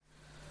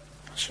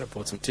should have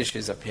brought some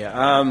tissues up here.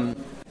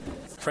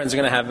 Friends,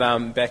 we're going to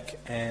have Beck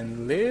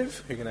and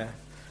Liv, who are going to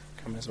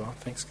come as well.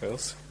 Thanks,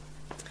 girls.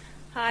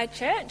 Hi,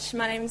 church.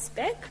 My name's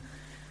Beck.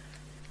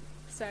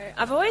 So,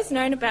 I've always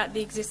known about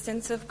the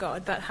existence of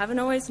God, but haven't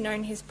always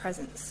known his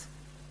presence.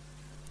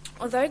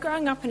 Although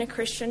growing up in a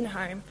Christian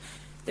home,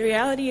 the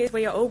reality is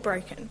we are all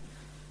broken,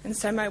 and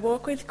so my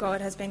walk with God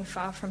has been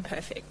far from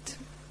perfect.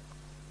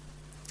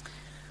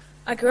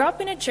 I grew up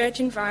in a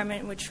church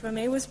environment which for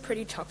me was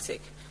pretty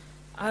toxic.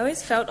 I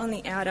always felt on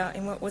the outer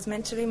in what was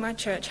meant to be my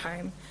church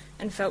home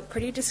and felt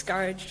pretty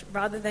discouraged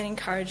rather than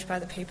encouraged by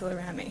the people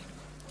around me.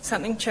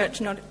 Something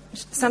church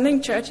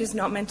is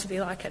not meant to be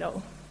like at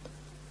all.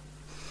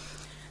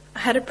 I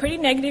had a pretty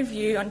negative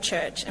view on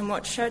church and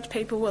what church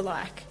people were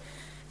like,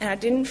 and I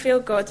didn't feel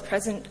God's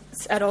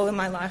presence at all in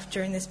my life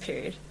during this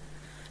period.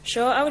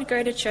 Sure, I would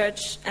go to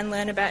church and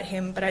learn about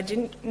him, but I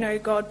didn't know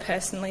God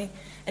personally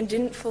and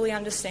didn't fully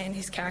understand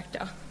his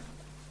character.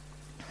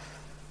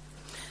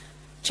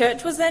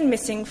 Church was then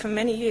missing for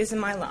many years in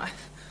my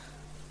life.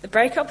 The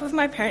breakup of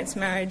my parents'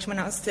 marriage when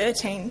I was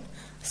 13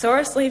 saw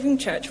us leaving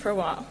church for a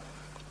while.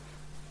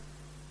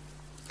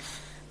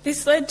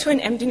 This led to an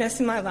emptiness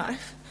in my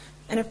life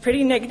and a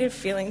pretty negative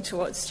feeling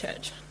towards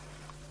church.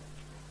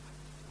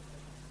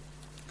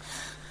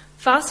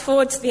 Fast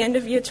forward to the end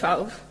of Year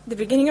 12, the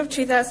beginning of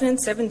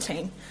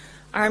 2017,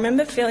 I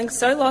remember feeling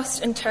so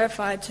lost and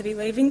terrified to be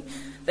leaving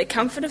the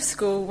comfort of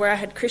school where I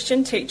had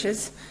Christian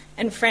teachers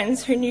and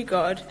friends who knew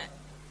God,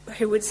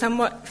 who would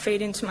somewhat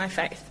feed into my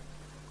faith.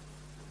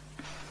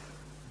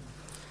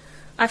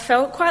 I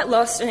felt quite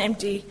lost and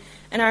empty,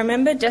 and I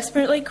remember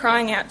desperately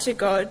crying out to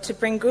God to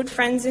bring good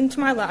friends into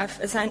my life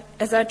as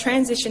I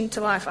transitioned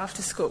to life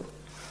after school.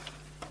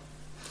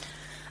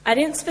 I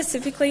didn't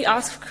specifically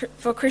ask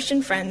for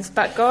Christian friends,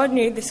 but God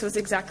knew this was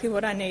exactly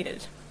what I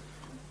needed.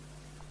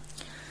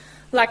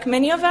 Like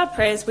many of our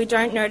prayers, we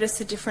don't notice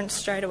the difference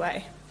straight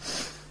away.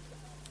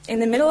 In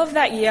the middle of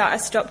that year, I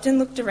stopped and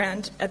looked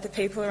around at the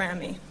people around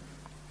me.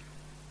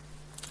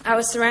 I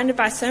was surrounded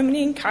by so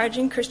many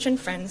encouraging Christian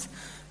friends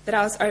that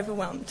I was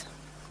overwhelmed.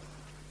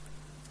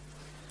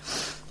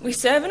 We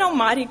serve an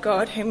almighty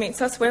God who meets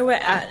us where we're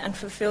at and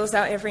fulfills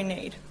our every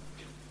need.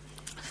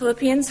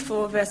 Philippians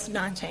 4 verse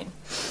 19.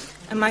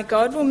 And my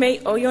God will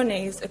meet all your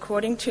needs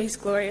according to his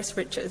glorious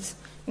riches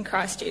in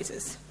Christ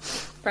Jesus.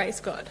 Praise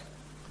God.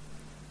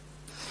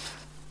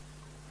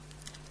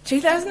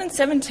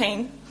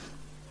 2017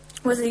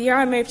 was the year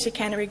I moved to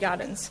Canterbury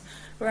Gardens,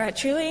 where I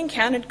truly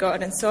encountered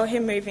God and saw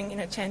him moving in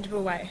a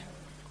tangible way.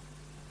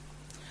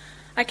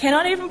 I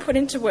cannot even put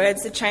into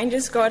words the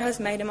changes God has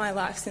made in my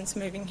life since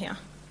moving here.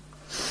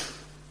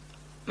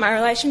 My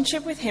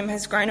relationship with him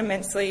has grown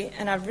immensely,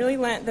 and I've really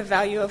learnt the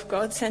value of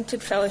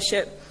God-centred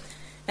fellowship,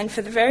 and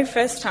for the very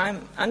first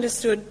time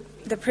understood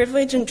the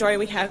privilege and joy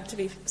we have to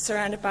be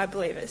surrounded by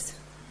believers.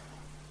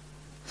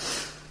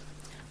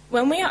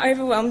 When we are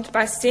overwhelmed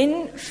by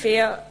sin,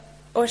 fear,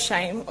 or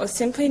shame, or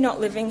simply not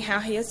living how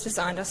he has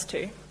designed us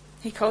to,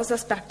 he calls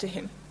us back to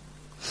him.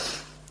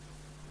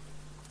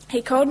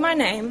 He called my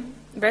name,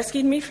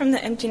 rescued me from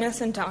the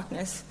emptiness and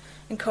darkness,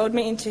 and called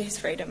me into his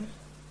freedom.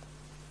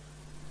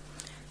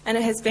 And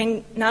it has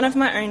been none of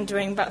my own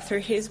doing, but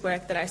through his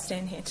work that I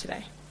stand here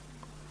today.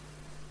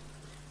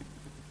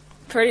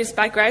 For it is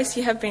by grace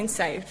you have been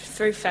saved,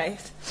 through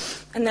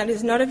faith, and that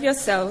is not of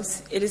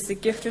yourselves, it is the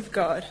gift of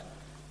God,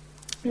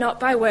 not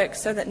by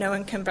works so that no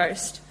one can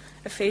boast.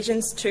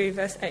 Ephesians 2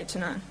 verse 8 to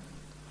 9.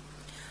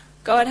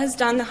 God has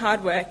done the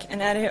hard work,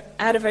 and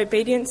out of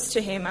obedience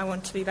to him I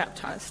want to be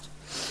baptised.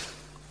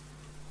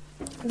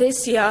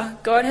 This year,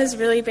 God has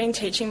really been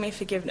teaching me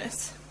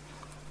forgiveness.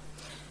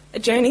 A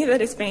journey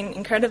that has been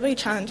incredibly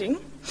challenging,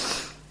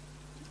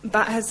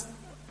 but has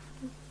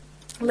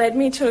led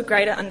me to a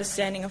greater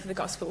understanding of the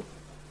gospel.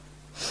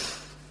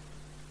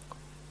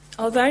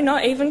 Although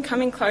not even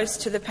coming close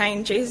to the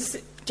pain Jesus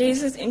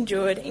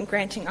endured in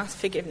granting us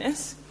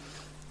forgiveness,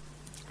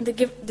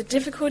 the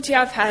difficulty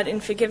I've had in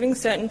forgiving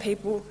certain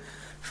people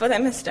for their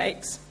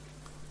mistakes,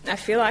 I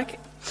feel like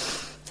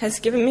has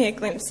given me a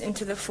glimpse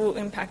into the full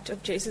impact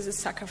of Jesus'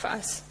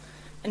 sacrifice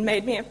and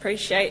made me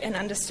appreciate and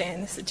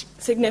understand the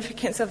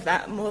significance of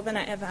that more than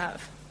I ever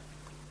have.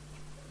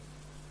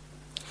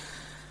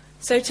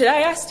 So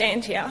today I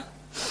stand here,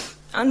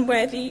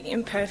 unworthy,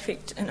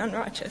 imperfect, and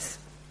unrighteous.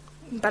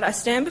 But I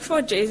stand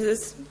before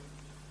Jesus,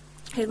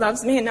 who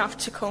loves me enough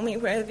to call me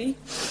worthy,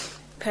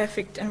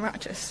 perfect, and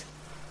righteous.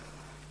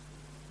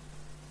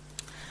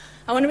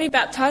 I want to be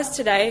baptised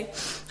today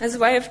as a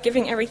way of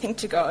giving everything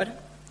to God.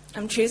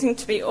 I'm choosing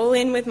to be all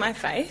in with my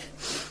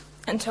faith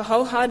and to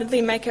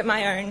wholeheartedly make it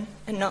my own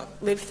and not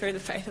live through the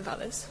faith of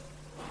others.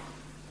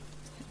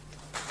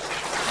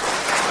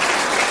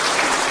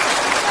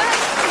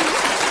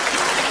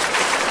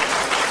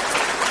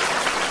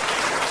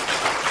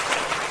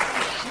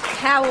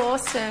 How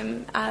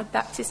awesome are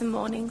baptism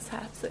mornings. I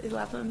absolutely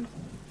love them.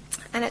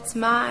 And it's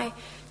my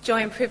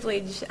joy and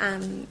privilege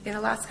in the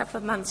last couple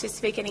of months just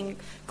to be getting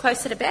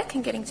closer to Beck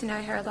and getting to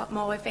know her a lot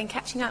more. We've been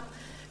catching up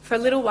for a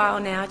little while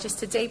now just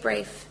to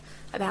debrief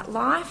about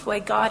life, where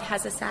God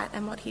has us at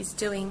and what he's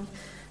doing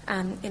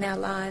in our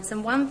lives.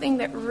 And one thing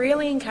that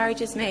really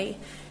encourages me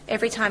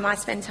every time I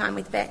spend time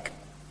with Beck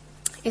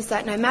is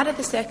that no matter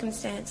the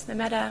circumstance, no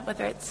matter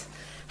whether it's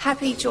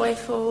happy,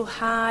 joyful,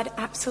 hard,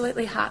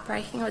 absolutely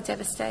heartbreaking or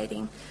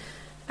devastating,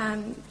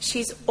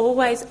 she's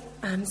always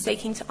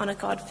seeking to honour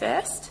God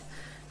first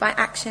by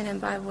action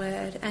and by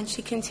word, and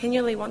she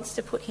continually wants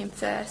to put him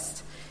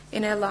first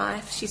in her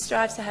life. She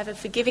strives to have a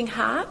forgiving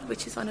heart,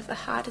 which is one of the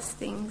hardest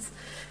things,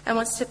 and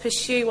wants to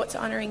pursue what's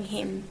honouring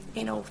him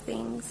in all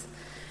things.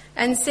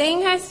 And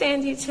seeing her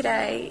stand here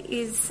today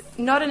is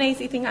not an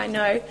easy thing, I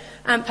know.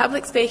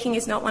 Public speaking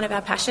is not one of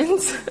our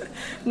passions,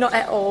 not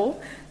at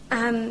all.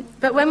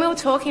 But when we were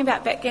talking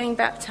about Beck getting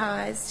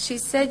baptised, she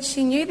said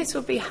she knew this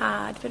would be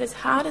hard, but as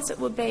hard as it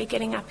would be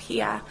getting up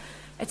here,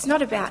 it's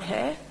not about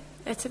her,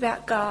 it's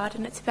about God,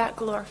 and it's about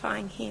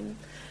glorifying him.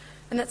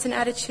 And that's an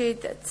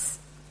attitude that's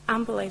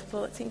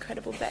unbelievable. It's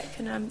incredible, Beck,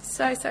 and I'm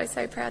so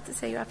proud to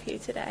see you up here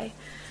today.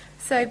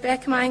 So,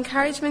 Beck, my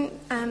encouragement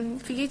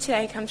for you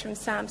today comes from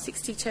Psalm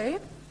 62.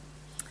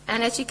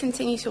 And as you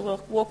continue to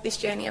walk this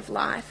journey of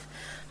life,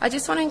 I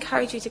just want to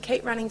encourage you to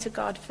keep running to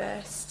God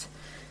first,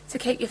 to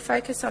keep your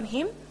focus on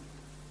him,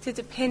 to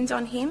depend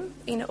on him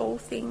in all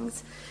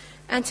things,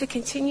 and to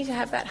continue to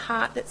have that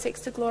heart that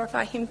seeks to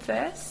glorify him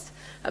first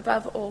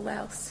above all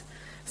else.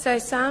 So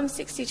Psalm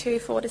 62,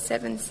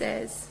 4-7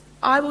 says,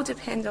 I will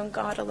depend on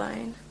God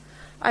alone.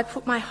 I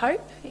put my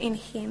hope in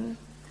him.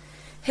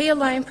 He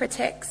alone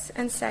protects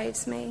and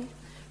saves me.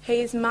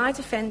 He is my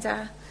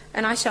defender,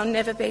 and I shall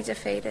never be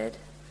defeated.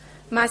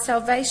 My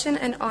salvation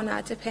and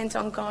honour depend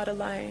on God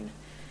alone.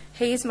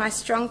 He is my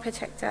strong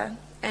protector,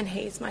 and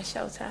he is my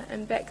shelter.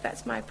 And Beck,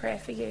 that's my prayer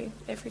for you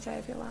every day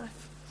of your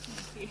life.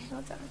 Thank you.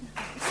 Well done.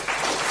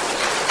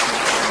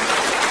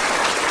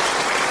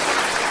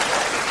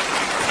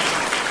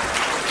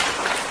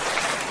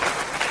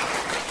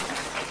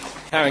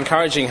 How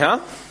encouraging, huh?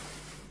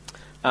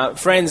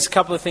 Friends, a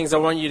couple of things I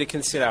want you to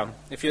consider.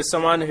 If you're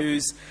someone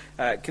who's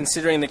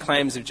considering the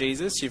claims of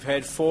Jesus, you've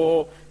heard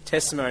 4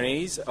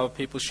 testimonies of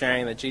people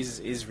sharing that Jesus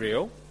is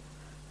real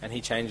and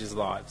he changes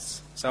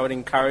lives. So I would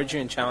encourage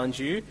you and challenge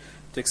you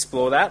to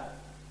explore that.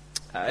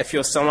 If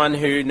you're someone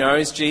who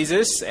knows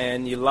Jesus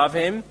and you love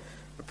him,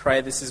 I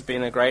pray this has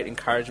been a great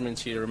encouragement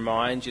to you to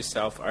remind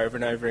yourself over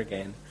and over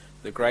again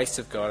the grace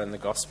of God and the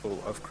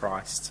gospel of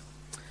Christ.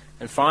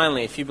 And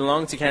finally, if you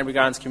belong to Canterbury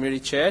Gardens Community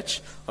Church,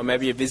 or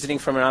maybe you're visiting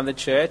from another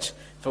church,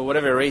 for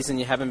whatever reason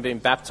you haven't been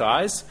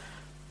baptised,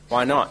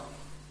 why not?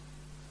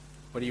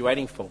 What are you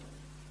waiting for?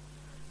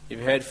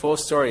 You've heard 4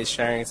 stories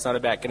sharing it's not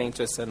about getting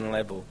to a certain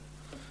level.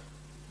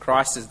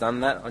 Christ has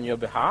done that on your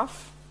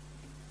behalf.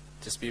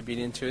 Just be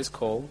obedient to his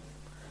call.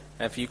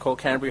 And if you call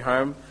Canterbury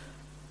home,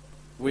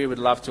 we would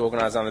love to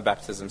organise another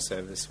baptism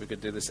service. We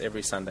could do this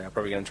every Sunday. I'll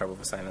probably get in trouble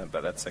for saying that,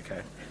 but that's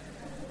okay.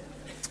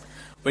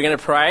 We're going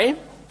to pray.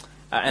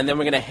 And then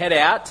we're going to head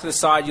out to the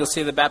side. You'll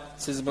see the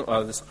baptismal...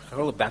 I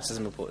call it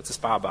baptismal pool. It's a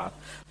spa bath.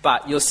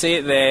 But you'll see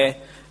it there.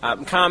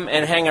 Come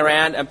and hang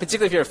around. And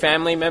particularly if you're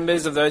family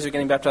members of those who are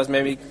getting baptised,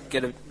 maybe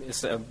get a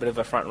bit of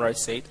a front row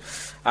seat.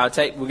 We're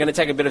going to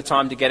take a bit of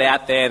time to get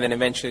out there, and then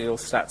eventually you'll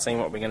start seeing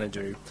what we're going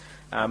to do.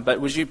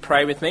 But would you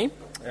pray with me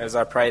as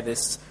I pray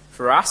this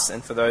for us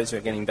and for those who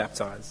are getting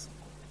baptised?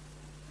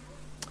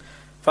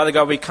 Father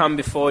God, we come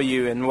before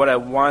you, and what a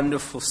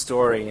wonderful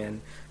story,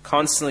 and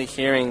constantly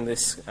hearing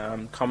this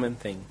common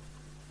thing.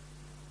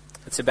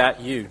 It's about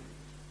you.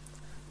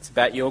 It's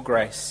about your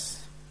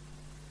grace.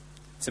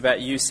 It's about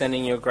you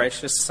sending your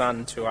gracious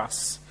Son to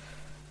us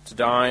to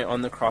die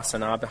on the cross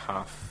on our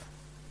behalf.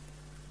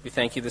 We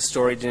thank you the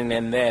story didn't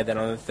end there, that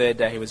on the 3rd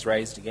day he was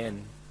raised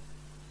again.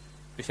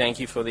 We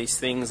thank you for these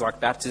things like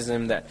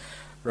baptism that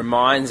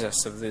reminds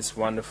us of this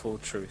wonderful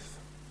truth.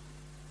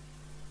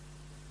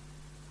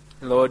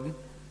 Lord,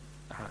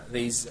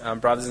 these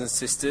brothers and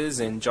sisters,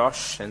 and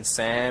Josh and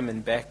Sam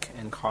and Beck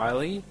and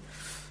Kylie,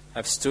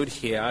 have stood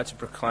here to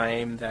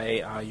proclaim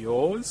they are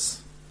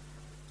yours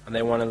and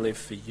they want to live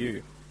for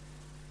you.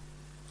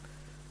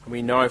 And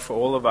we know for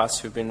all of us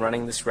who've been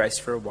running this race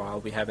for a while,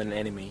 we have an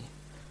enemy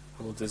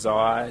who will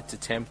desire to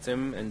tempt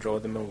them and draw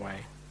them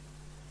away.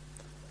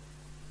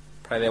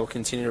 Pray they will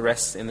continue to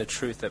rest in the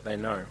truth that they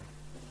know.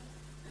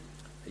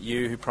 That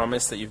you who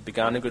promised that you've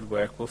begun a good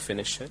work will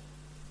finish it.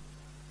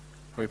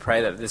 We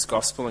pray that this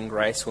gospel and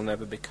grace will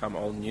never become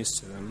old news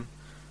to them,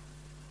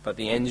 but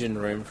the engine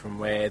room from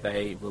where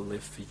they will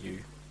live for you.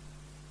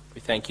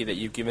 We thank you that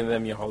you've given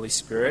them your Holy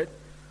Spirit,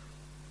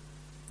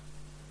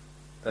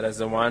 that as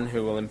the one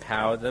who will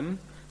empower them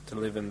to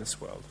live in this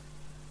world.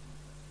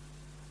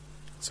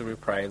 So we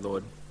pray,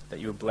 Lord, that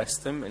you will bless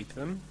them and keep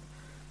them,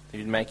 that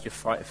you'd make your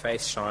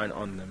face shine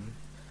on them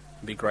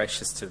and be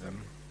gracious to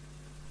them.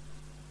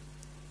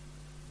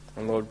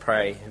 And Lord,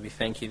 pray, and we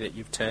thank you that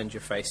you've turned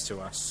your face to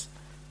us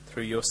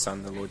through your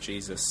Son, the Lord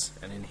Jesus,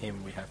 and in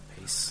him we have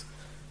peace.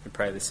 We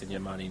pray this in your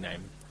mighty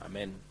name.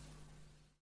 Amen.